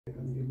They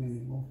don't give me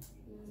any more.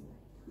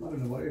 I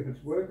don't know if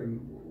it's working.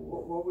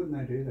 Why wouldn't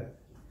they do that?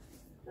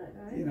 Don't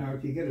know. You know,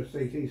 if you get a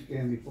CT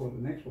scan before the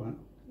next one,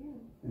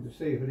 and to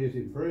see if it is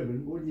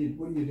improving, wouldn't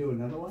you do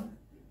another one?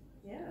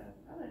 Yeah,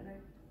 I don't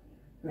know.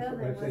 That's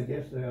what they said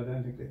yesterday. I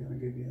don't think they're going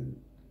to give you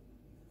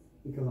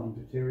because I'm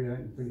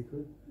deteriorating pretty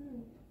quick.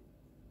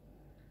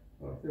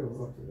 Well, I feel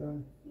right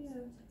today.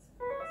 Yeah.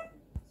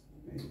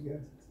 There you go.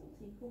 So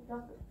you pulled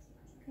up it.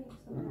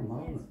 I'm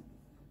on it.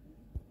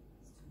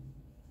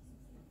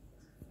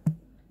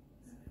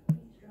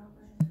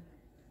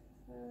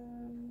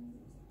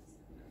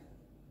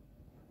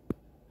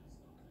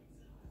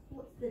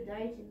 What's the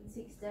date in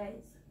 6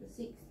 days? The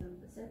 6th and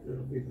the 7th?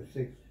 It'll be the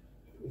 6th.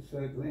 It's the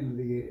end of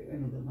the year,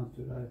 end of the month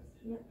today.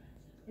 Yep.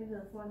 End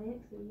of the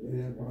financial year.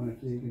 Yeah,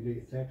 financial year, you can do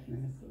your tax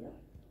now. Yep.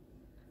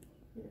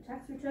 Get a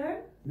tax return?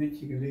 Mitch,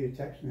 you can do your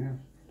tax now.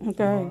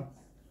 Okay.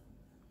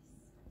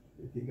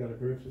 If you got a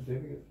birth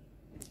certificate.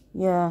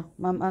 Yeah,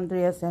 Ma'am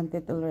Andrea sent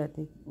it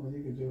already. Well,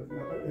 you can do it.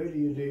 Now, who do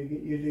you do?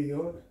 You do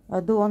yours? I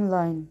do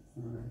online.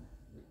 Alright.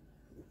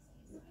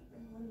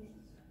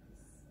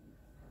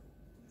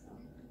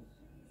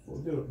 We'll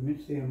do it.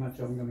 Mitch, see how much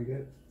I'm going to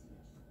get.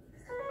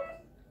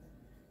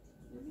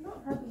 You're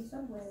not happy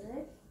somewhere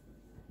there.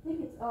 I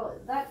think it's, oh,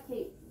 that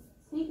keep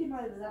him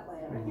over that way,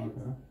 I reckon.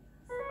 Okay.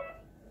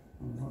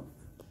 Alright.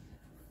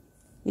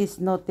 It's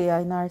not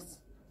the nurse.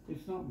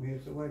 It's not me,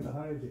 it's the way the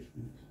hose is.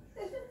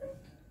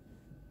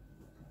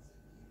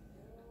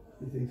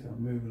 He thinks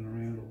I'm moving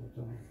around all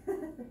the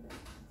time.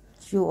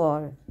 You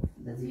are.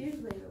 That's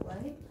usually the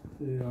way.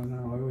 Yeah, I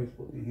know. I always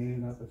put my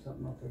hand up or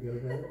something, I forget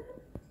about it.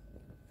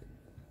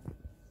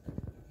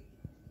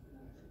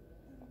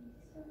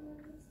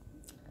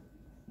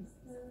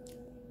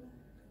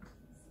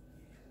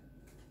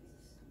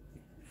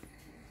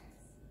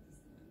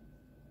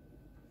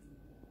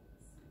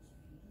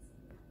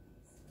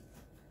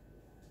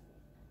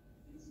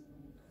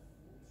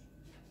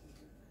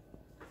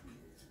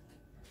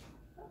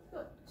 I've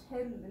got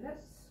 10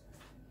 minutes.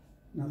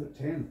 Another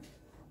 10.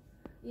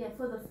 Yeah,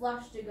 for the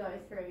flush to go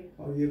through.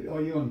 Oh,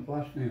 you on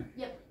flush now?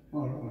 Yep.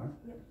 Oh, right.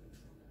 Yep.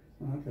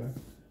 Okay.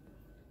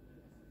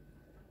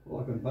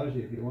 Well, I can buzz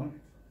you if you want.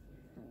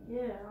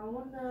 Yeah, I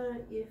wonder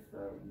if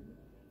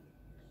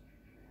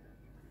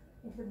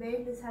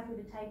Amanda's happy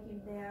to take him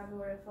down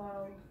or if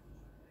I'll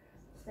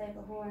stay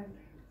behind.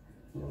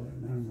 Well,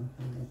 I don't know.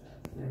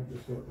 We'll have to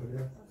sort it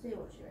out. I'll see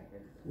what she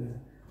reckons. Yeah.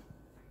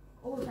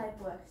 All the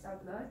paperwork's done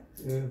though.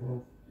 Yeah,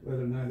 well, let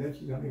her know that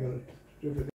she's only got to strip it